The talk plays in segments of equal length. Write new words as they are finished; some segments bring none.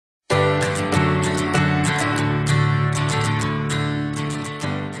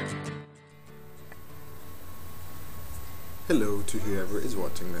hello to whoever is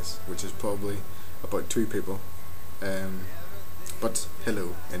watching this, which is probably about 2 people. But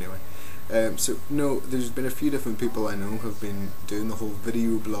hello anyway. So no, there's been a few different people I know have been doing the whole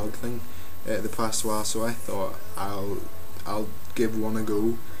video blog thing the past while, so I thought I'll give one a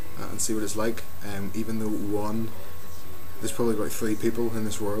go and see what it's like. Even though there's probably about 3 people in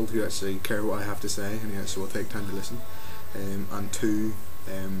this world who actually care what I have to say and who actually will take time to listen, and 2,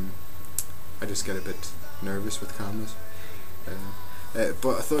 I just get a bit nervous with cameras.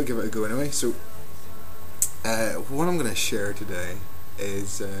 But I thought I'd give it a go anyway. So what I'm going to share today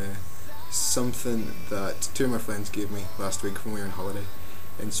is something that 2 of my friends gave me last week when we were on holiday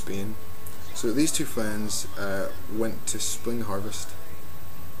in Spain. So these 2 friends went to Spring Harvest,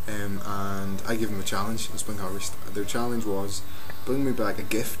 and I gave them a challenge in Spring Harvest. Their challenge was bring me back a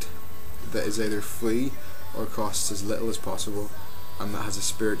gift that is either free or costs as little as possible, and that has a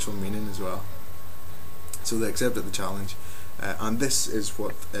spiritual meaning as well. So they accepted the challenge, and this is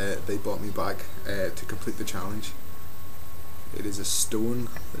what they brought me back to complete the challenge. It is a stone.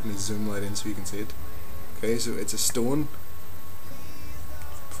 Let me zoom right in so you can see it. Okay, so it's a stone.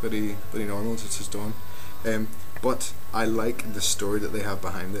 Pretty normal, it's a stone. But I like the story that they have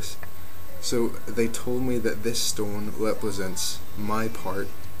behind this. So they told me that this stone represents my part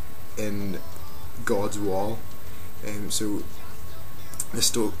in God's wall. So this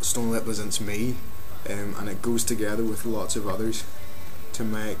stone represents me, and it goes together with lots of others to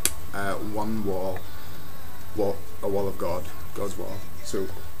make one wall, a wall of God, God's wall. So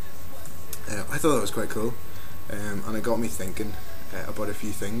I thought that was quite cool, and it got me thinking about a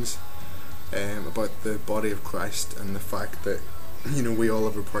few things, about the body of Christ and the fact that we all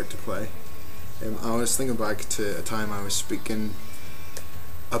have a part to play. I was thinking back to a time I was speaking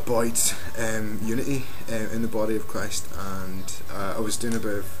about unity in the body of Christ, and I was doing a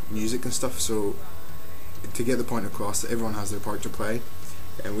bit of music and stuff, so to get the point across that everyone has their part to play,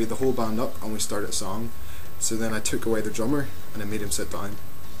 and we had the whole band up and we started a song. So then I took away the drummer and I made him sit down,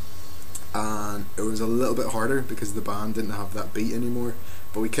 and it was a little bit harder because the band didn't have that beat anymore,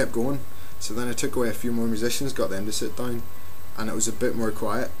 but we kept going. So then I took away a few more musicians, got them to sit down, and it was a bit more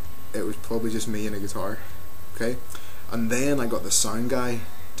quiet. It was probably just me and a guitar, okay? And then I got the sound guy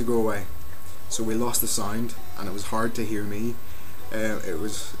to go away, so we lost the sound and it was hard to hear me. It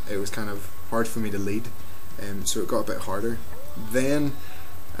was kind of hard for me to lead, so it got a bit harder. Then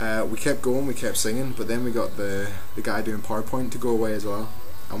we kept going, we kept singing, but then we got the guy doing PowerPoint to go away as well,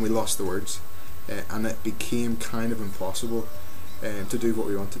 and we lost the words, and it became kind of impossible to do what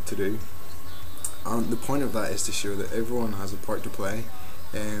we wanted to do. And the point of that is to show that everyone has a part to play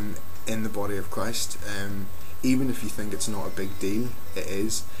in the body of Christ. Even if you think it's not a big deal, it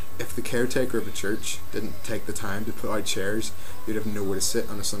is. If the caretaker of a church didn't take the time to put out chairs, you'd have nowhere to sit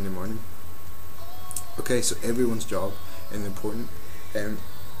on a Sunday morning. Okay, so everyone's job is important. And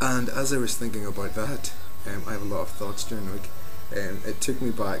as I was thinking about that, I have a lot of thoughts during the week. It took me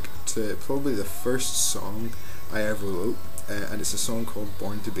back to probably the first song I ever wrote, and it's a song called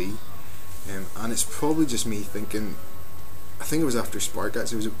Born to Be. And it's probably just me thinking, I think it was after Spark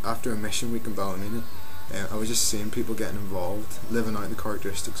actually, it was after a mission week in Ballymena. I was just seeing people getting involved, living out the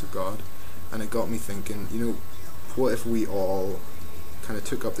characteristics of God, and it got me thinking, what if we all kind of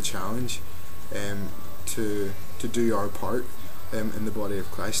took up the challenge to do our part in the body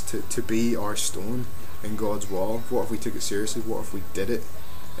of Christ, to be our stone in God's wall? What if we took it seriously? What if we did it?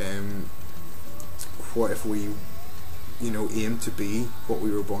 What if we aim to be what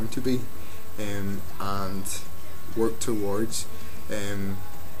we were born to be, and work towards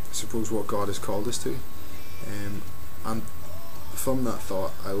suppose what God has called us to, and from that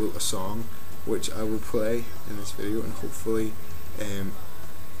thought I wrote a song which I will play in this video, and hopefully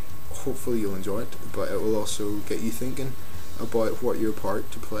you'll enjoy it, but it will also get you thinking about what your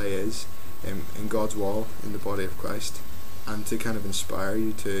part to play is in God's wall in the body of Christ, and to kind of inspire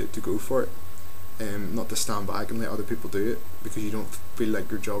you to go for it. Not to stand back and let other people do it because you don't feel like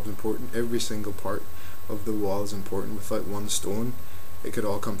your job's important. Every single part of the wall is important. Without one stone, it could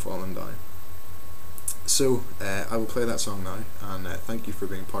all come falling down. So I will play that song now, and thank you for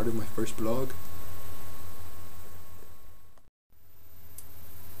being part of my first blog.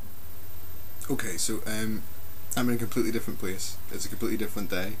 Okay, so I'm in a completely different place. It's a completely different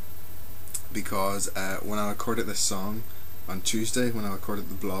day, because when I recorded this song on Tuesday, when I recorded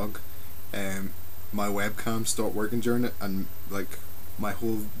the blog, my webcam stopped working during it, and like my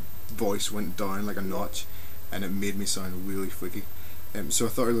whole voice went down like a notch, and it made me sound really freaky. So I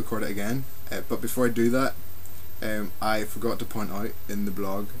thought I'd record it again, but before I do that, I forgot to point out in the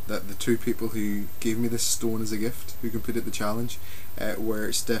blog that the 2 people who gave me this stone as a gift, who completed the challenge,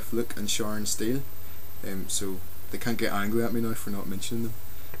 were Steph Luke and Sharon Steele. So they can't get angry at me now for not mentioning them.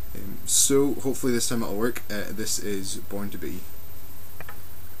 So hopefully this time it'll work. This is Born to Be.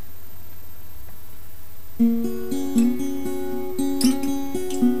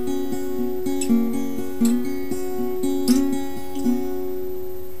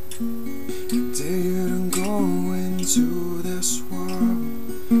 Didn't go into this world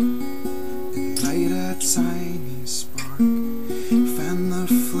and light a tiny spark, fan the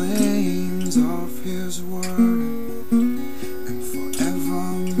flames of His word, and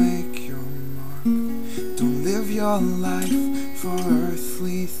forever make your mark. Don't live your life for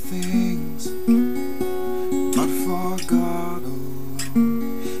earthly things, but for God alone.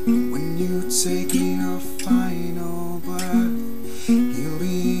 And when you take your final breath, He'll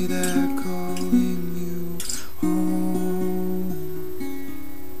be there calling you home,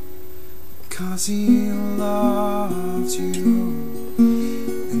 'cause He loves you,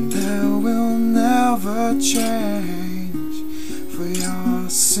 and there will never change for your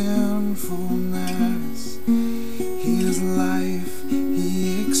sinfulness. His life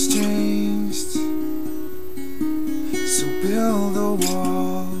He exchanged. So build the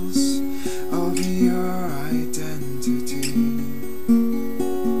walls of your identity,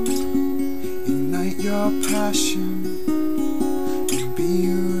 ignite your passion, and be who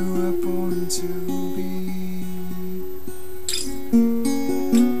you were born to be.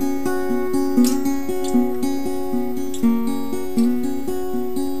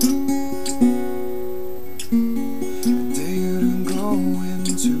 Didn't go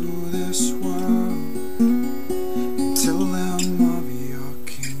into this world and tell them of your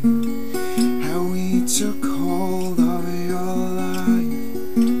King, how He took hold of your life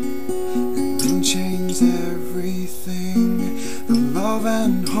and then changed everything. The love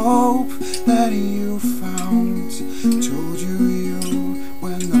and hope that you found told you you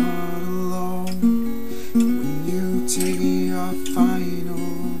were not alone. When you take your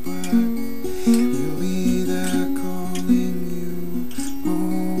final breath, He'll be there calling you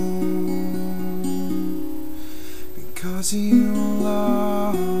home, because He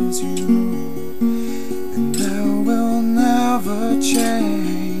loves you, and there will never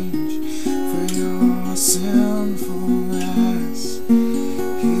change for your sinfulness.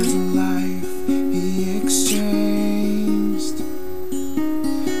 His life He exchanged.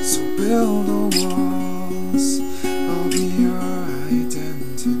 So build the walls of your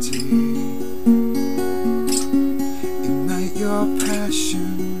identity, ignite your passion,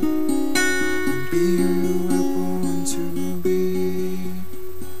 and be who you were born to be.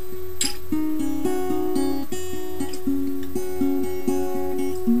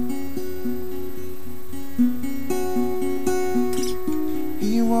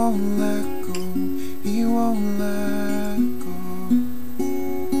 He won't let go, He won't let go.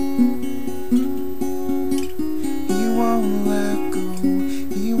 He won't let go,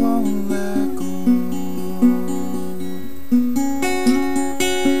 He won't let go.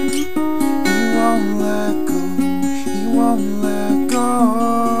 He won't let go, He won't let go.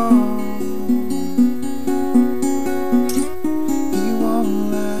 He won't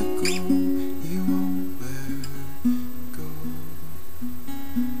let go, He won't let go,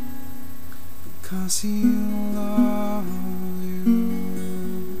 because He loves